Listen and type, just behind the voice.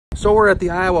So we're at the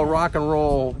Iowa Rock and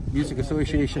Roll Music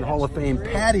Association Hall of Fame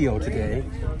patio today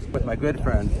with my good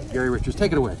friend, Gary Richards.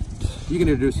 Take it away. You can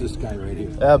introduce this guy right here.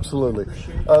 Absolutely.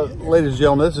 Ladies and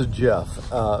gentlemen, this is Jeff.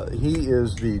 He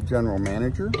is the general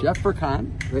manager. Jeff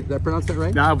Vercant. Did I pronounce that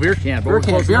right? No, Vercant.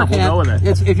 Vercant. We'll go with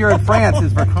it. If you're in France,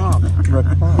 it's Vercant.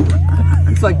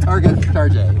 It's like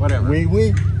Target, whatever. Oui.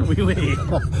 Oui.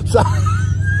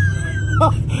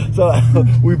 So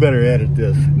we better edit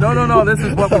this. No. This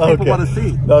is what people want to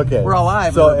see. Okay. We're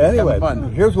alive. So anyway,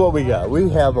 fun. here's what we got. We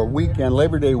have a weekend.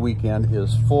 Labor Day weekend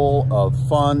is full of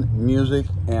fun, music,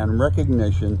 and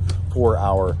recognition for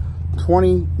our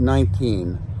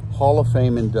 2019 Hall of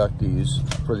Fame inductees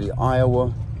for the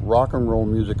Iowa Rock and Roll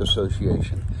Music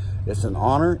Association. It's an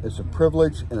honor, it's a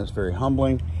privilege, and it's very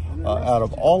humbling. Out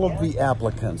of all of the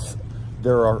applicants,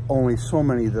 there are only so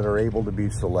many that are able to be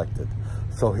selected.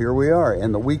 So here we are,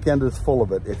 and the weekend is full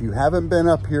of it. If you haven't been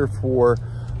up here for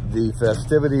the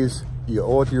festivities, you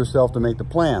owe it to yourself to make the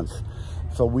plans.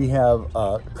 So we have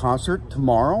a concert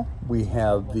tomorrow. We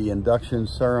have the induction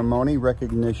ceremony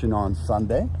recognition on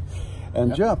Sunday.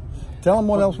 And Jeff, tell them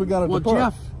what else we got at the park.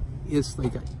 Jeff is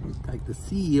like the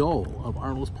CEO of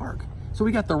Arnold's Park. So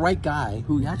we got the right guy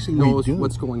who actually knows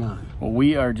what's going on. Well,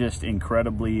 we are just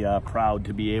incredibly proud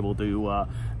to be able to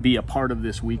be a part of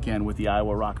this weekend with the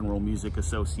Iowa Rock and Roll Music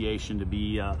Association, to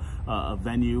be a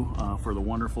venue for the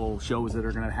wonderful shows that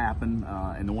are going to happen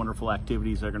and the wonderful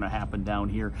activities that are going to happen down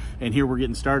here. And here we're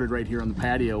getting started right here on the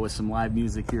patio with some live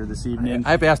music here this evening.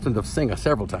 I've asked him to sing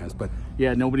several times, but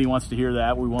yeah, nobody wants to hear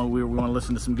that. We want to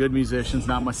listen to some good musicians,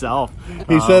 not myself.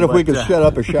 He said if we could shut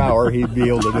up a shower, he'd be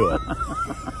able to do it.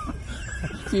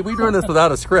 See, we're doing this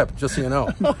without a script, just so you know.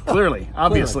 Clearly,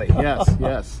 obviously,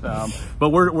 yes. But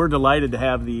we're delighted to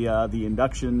have the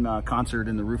induction concert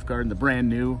in the roof garden, the brand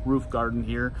new roof garden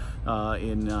here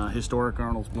in historic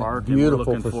Arnold's Park. Beautiful and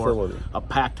we're looking facility. For a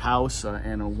packed house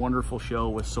and a wonderful show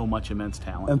with so much immense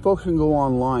talent. And folks can go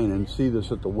online and see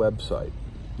this at the website.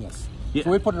 Yes. Yeah.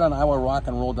 So we put it on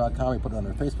IowaRockandRoll.com. We put it on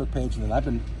our Facebook page, and then I've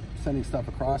been sending stuff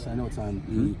across. I know it's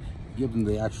on give them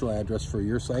the actual address for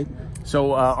your site. So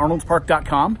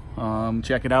arnoldspark.com.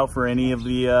 Check it out for any of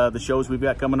the shows we've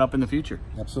got coming up in the future.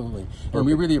 Absolutely. And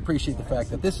we really appreciate the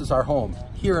fact that this is our home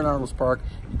here in Arnold's Park.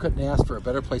 You couldn't ask for a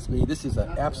better place to be. This is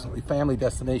an absolutely family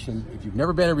destination. If you've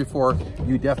never been here before,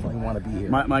 you definitely want to be here.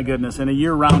 My goodness, and a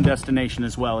year-round destination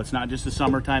as well. It's not just a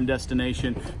summertime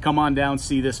destination. Come on down,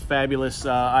 see this fabulous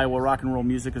Iowa Rock and Roll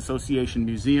Music Association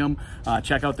Museum.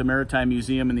 Check out the Maritime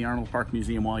Museum and the Arnold Park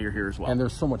Museum while you're here as well. And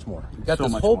there's so much more. You've got so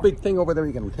this whole big thing over there.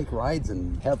 You can take rides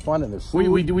and have fun, and there's food.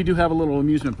 We do have a little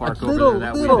amusement park over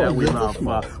there that we love.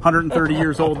 130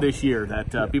 years old this year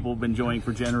that people have been enjoying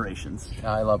for generations.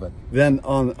 I love it. Then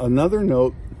on another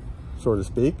note, so to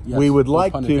speak, we would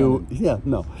like to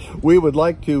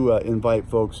invite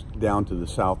folks down to the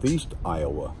southeast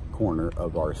Iowa corner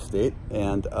of our state,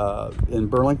 and in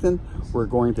Burlington we're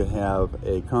going to have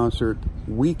a concert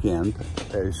weekend,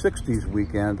 a 60s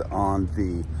weekend on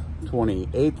the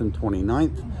 28th and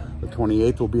 29th. The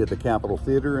 28th will be at the Capitol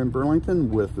Theater in Burlington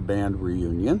with the band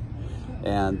Reunion,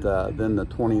 and then the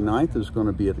 29th is going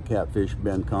to be at the Catfish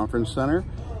Bend Conference Center,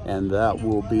 and that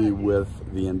will be with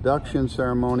the induction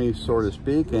ceremony, so to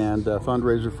speak, and a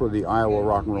fundraiser for the Iowa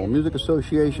Rock and Roll Music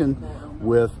Association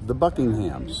with the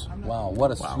Buckinghams. Wow, what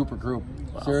a super group.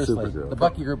 Seriously, super group.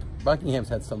 The Buckinghams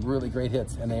had some really great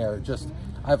hits, and they are just,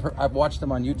 I've watched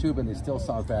them on YouTube, and they still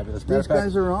sound fabulous. These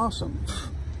guys are awesome.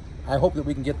 I hope that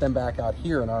we can get them back out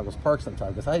here in Arnold's Park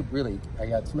sometime, because I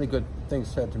got so many good things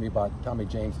said to me about Tommy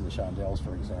James and the Shondells,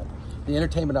 for example. The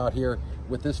entertainment out here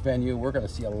with this venue, we're going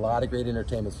to see a lot of great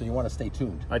entertainment, so you want to stay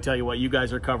tuned. I tell you what, you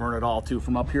guys are covering it all too,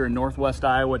 from up here in northwest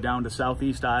Iowa down to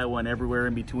southeast Iowa and everywhere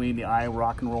in between. The Iowa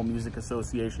Rock and Roll Music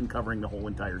Association covering the whole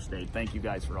entire state. Thank you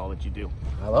guys for all that you do.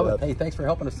 I love it. Hey, thanks for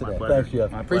helping us today. Thanks,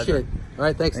 Jeff. I appreciate it. All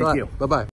right, thanks a lot. Thank you. Bye-bye.